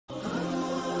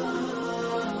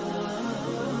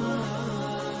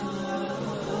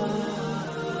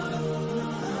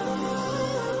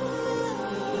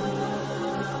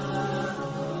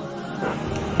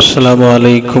അസ്സലാമു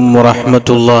അലൈക്കും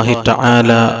വറഹ്മത്തുള്ളാഹി തആല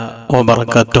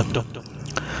വബറകാതുഹു.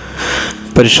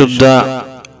 പരിശുദ്ധ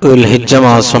ദുൽഹിജ്ജ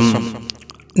മാസം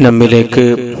നമ്മിലേക്ക്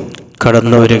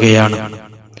കടന്നു വരികയാണ്.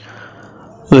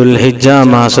 ദുൽഹിജ്ജ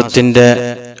മാസത്തിൻ്റെ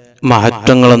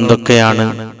മഹത്വങ്ങൾ എന്തൊക്കെയാണ്,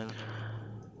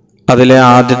 അതിലെ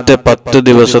ആദ്യത്തെ 10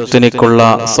 ദിവസത്തിനേക്കുള്ള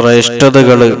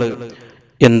ശ്രേഷ്ഠതകൾ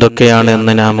എന്തൊക്കെയാണ്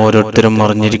എന്ന് നാം ഓരോരുത്തരും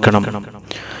അറിഞ്ഞിരിക്കണം.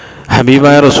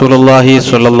 ഹബീബായ റസൂലുള്ളാഹി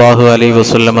സ്വല്ലല്ലാഹു അലൈഹി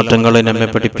വസല്ലം തങ്ങൾ നമ്മെ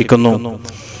പഠിപ്പിക്കുന്നു,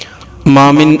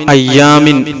 മാമിൻ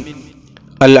അയ്യാമിൻ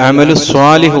അൽ അമലു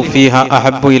സ്വാലിഹു ഫീഹാ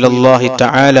അഹബ്ബു ഇലല്ലാഹി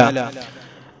തആല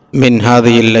മിൻ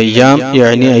ഹാദിഹിൽ അയ്യാം,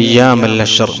 യഅനി അയ്യാമൽ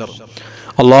അശ്ർ.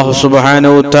 അല്ലാഹു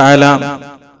സുബ്ഹാനഹു തആല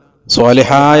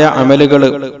സ്വാലിഹായ അമലുകൾ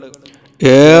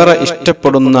ഏറെ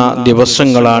ഇഷ്ടപ്പെടുന്ന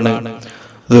ദിവസങ്ങളാണ്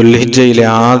ദുൽഹിജ്ജയിലെ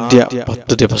ആദ്യ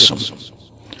 10 ദിവസം.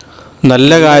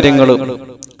 നല്ല കാര്യങ്ങൾ,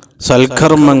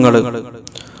 സൽക്കർമ്മങ്ങൾ,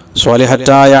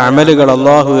 സ്വാലിഹത്തായ അമലുകൾ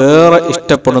അള്ളാഹു ഏറെ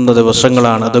ഇഷ്ടപ്പെടുന്ന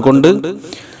ദിവസങ്ങളാണ്. അതുകൊണ്ട്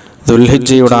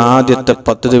ദുൽഹിജ്ജയുടെ ആദ്യത്തെ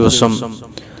 10 ദിവസം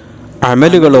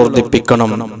അമലുകൾ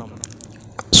വർദ്ധിപ്പിക്കണം,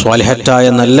 സ്വാലിഹത്തായ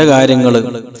നല്ല കാര്യങ്ങൾ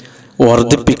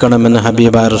വർദ്ധിപ്പിക്കണമെന്ന്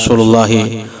ഹബീബായ റസൂലുള്ളാഹി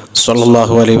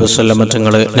സ്വല്ലല്ലാഹു അലൈഹി വസല്ലം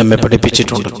തങ്ങൾ നമ്മെ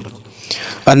പഠിപ്പിച്ചിട്ടുണ്ട്.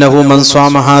 അന്നഹു മൻ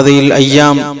സ്വാമ ഹാദിഹിൽ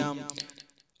അയ്യാം,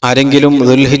 ആരെങ്കിലും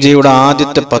ദുൽഹിജ്ജയുടെ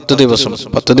ആദ്യത്തെ 10 ദിവസം,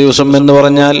 10 ദിവസം എന്ന്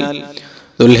പറഞ്ഞാൽ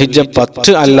ദുൽഹിജ്ജ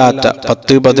 10 അല്ലാത്ത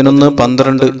 10, 11,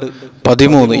 12,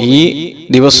 13 ഈ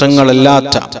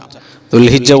ദിവസങ്ങളല്ലാത്ത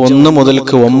ദുൽഹിജ്ജ 1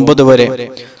 മുതൽക്ക് 9 വരെ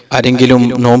ആരെങ്കിലും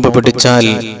നോമ്പ് പിടിച്ചാൽ,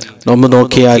 നോമ്പ്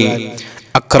നോക്കിയാൽ,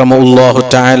 അക്രമുല്ലാഹു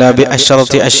തആല ബി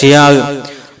അശ്റതി അശ്യാ,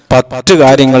 10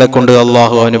 കാര്യങ്ങളെ കൊണ്ട്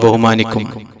അള്ളാഹു അവനെ ബഹുമാനിക്കും.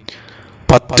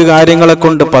 10 കാര്യങ്ങളെ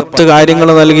കൊണ്ട് 10 കാര്യങ്ങൾ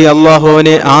നൽകി അള്ളാഹു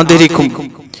അവനെ ആദരിക്കും.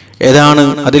 ഏതാണ്?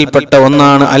 അതിൽപ്പെട്ട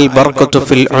ഒന്നാണ് അൽ ബർക്കത്തു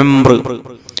ഫിൽ ഉംർ,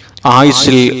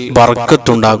 ആയുസ്സിൽ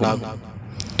ബർക്കത്തുണ്ടാകും,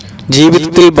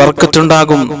 ജീവിതത്തിൽ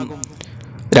ബർക്കത്തുണ്ടാകും.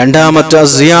 രണ്ടാമത്തെ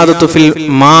സിയാദത്തു ഫിൽ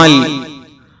മാൽ,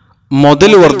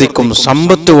 മുതൽ വർദ്ധിക്കും,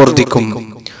 സമ്പത്ത് വർദ്ധിക്കും.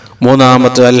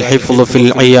 മൂന്നാമത്തെ അൽ ഹിഫ്ളു ഫിൽ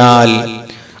അയാൽ,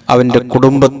 അവന്റെ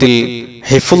കുടുംബത്തിൽ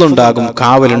ഹിഫ്ളുണ്ടാകും,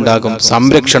 കാവലുണ്ടാകും,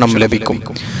 സംരക്ഷണം ലഭിക്കും.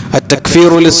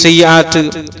 അത്തക്ഫീറു ലിസ്സിയാത്ത്,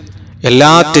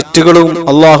 എല്ലാ തെറ്റുകളും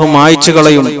അല്ലാഹു മായ്ച്ചു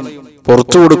കളയും,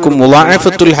 പുറത്തു കൊടുക്കും.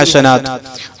 മുളാഅഫത്തുൽ ഹസനാത്ത്,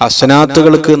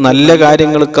 ഹസനാത്തുകൾക്ക്, നല്ല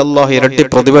കാര്യങ്ങൾക്ക് അല്ലാഹു ഇരട്ടി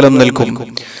പ്രതിഫലം നൽകും.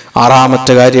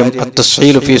 ആറാമത്തെ കാര്യം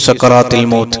അത്തസ്ഹീലു ഫീ സക്കറാത്തിൽ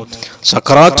മൗത്ത്,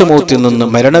 സക്കറാത്ത് മൗത്തിൽ നിന്ന്,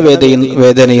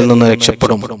 മരണവേദനയിൽ നിന്ന്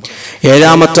രക്ഷപ്പെടും.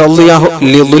 ഏഴാമത്തെ അല്ലാഹു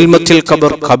ലിദുൽമത്തിൽ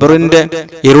ഖബർ, ഖബറിന്റെ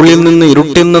ഇരുളിൽ നിന്ന്,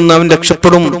 ഇരുട്ടിൽ നിന്ന് അവൻ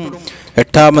രക്ഷപ്പെടും.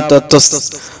 എട്ടാമത്തെ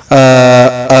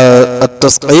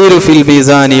അത്തസ്ഖീറു ഫിൽ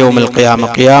മീസാനി യൗമൽ ഖിയാമ,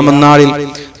 ഖിയാമത്ത് നാളിൽ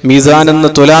മീസാൻ എന്ന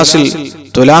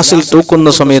തുലാസിൽ തൂക്കുന്ന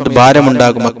സമയത്ത്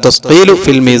ഭാരമുണ്ടാകും. അത്തസ്ഖീലു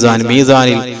ഫിൽ മീസാൻ,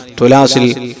 മീസാനിൽ, തുലാസിൽ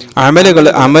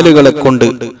അമലുകളെ കൊണ്ട്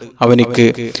അവനിക്ക്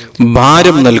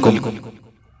ഭാരം നൽകും.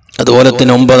 അതുപോലെ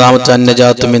തന്നെ 9ാമത്തെ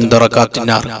അന്നജാത്തു മിൻ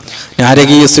ദറകാത്തിന്നാർ,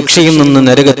 നരകീയ ശിക്ഷയിൽ നിന്ന്,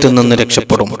 നരകത്തിൽ നിന്ന്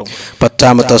രക്ഷപ്പെടും.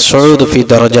 10ാമത്തെ സുഊദു ഫി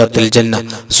ദറജാത്തിൽ ജന്ന,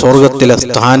 സ്വർഗ്ഗത്തിലെ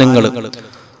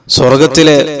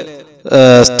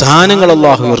സ്ഥാനങ്ങൾ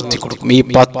അല്ലാഹു ഉയർത്തി കൊടുക്കും. ഈ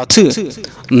 10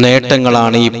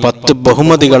 നേട്ടങ്ങളാണ്, ഈ 10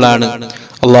 ബഹുമതികളാണ്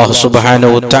അല്ലാഹു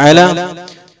സുബ്ഹാനഹു തആല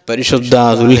പരിശുദ്ധ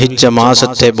ദുൽഹിജ്ജ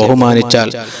മാസത്തെ ബഹുമാനിച്ചാൽ,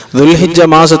 ദുൽഹിജ്ജ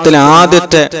മാസത്തിലെ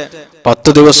ആദ്യത്തെ 10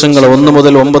 ദിവസങ്ങൾ, 1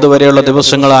 മുതൽ 9 വരെയുള്ള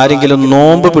ദിവസങ്ങൾ ആരെങ്കിലും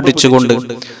നോമ്പ് പിടിച്ചുകൊണ്ട്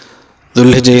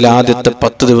ദുൽഹിജ്ജയിലെ ആദ്യത്തെ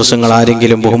 10 ദിവസങ്ങൾ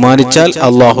ആരെങ്കിലും ബഹുമാനിച്ചാൽ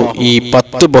അള്ളാഹു ഈ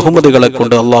 10 ബഹുമതികളെ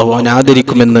കൊണ്ട് അള്ളാഹു അവനെ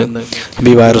ആദരിക്കുമെന്ന്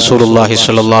ഹബീബായ റസൂലുള്ളാഹി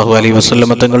സ്വല്ലല്ലാഹു അലൈഹി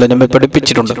വസല്ലം തങ്ങൾ നമ്മെ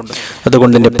പഠിപ്പിച്ചിട്ടുണ്ട്.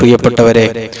 അതുകൊണ്ട് എൻ്റെ പ്രിയപ്പെട്ടവരെ,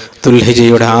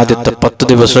 ദുൽഹിജ്ജയുടെ ആദ്യത്തെ 10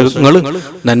 ദിവസങ്ങൾ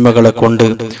നന്മകളെ കൊണ്ട്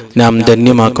നാം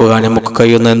ധന്യമാക്കുക. നമുക്ക്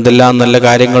കഴിയുന്ന എന്തെല്ലാം നല്ല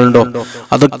കാര്യങ്ങളുണ്ടോ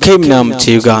അതൊക്കെയും നാം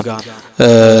ചെയ്യുക.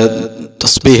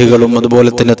 തസ്ബീഹുകളും അതുപോലെ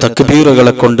തന്നെ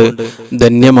തക്ബീറുകളെ കൊണ്ട്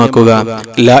ധന്യമാക്കുക.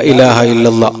 ലാ ഇലാഹ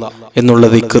ഇല്ലല്ലാഹ് എന്നുള്ള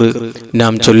ദിക്ർ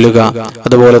നാം ചൊല്ലുക.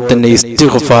 അതുപോലെ തന്നെ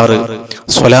ഇസ്തിഗ്ഫാർ,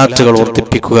 സ്വലാത്തുകൾ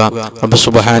വർദ്ധിപ്പിക്കുക. റബ്ബ്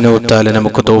സുബ്ഹാനഹു തആല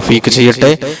നമുക്ക് തൗഫീഖ്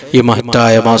ചെയ്യട്ടെ. ഈ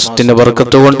മഹത്തായ മാസത്തിന്റെ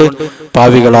ബർക്കത്ത് കൊണ്ട്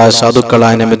പാവികളായ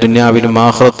സാധുക്കളായ നമ്മെ ദുനിയാവിലും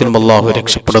ആഖിറത്തിലും അല്ലാഹു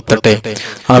രക്ഷപ്പെടുത്തട്ടെ.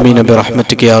 ആമീൻ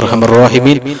ബിറഹ്മതിക യാ അർഹമർ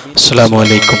റഹീമീൻ. അസ്സലാമു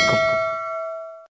അലൈക്കും.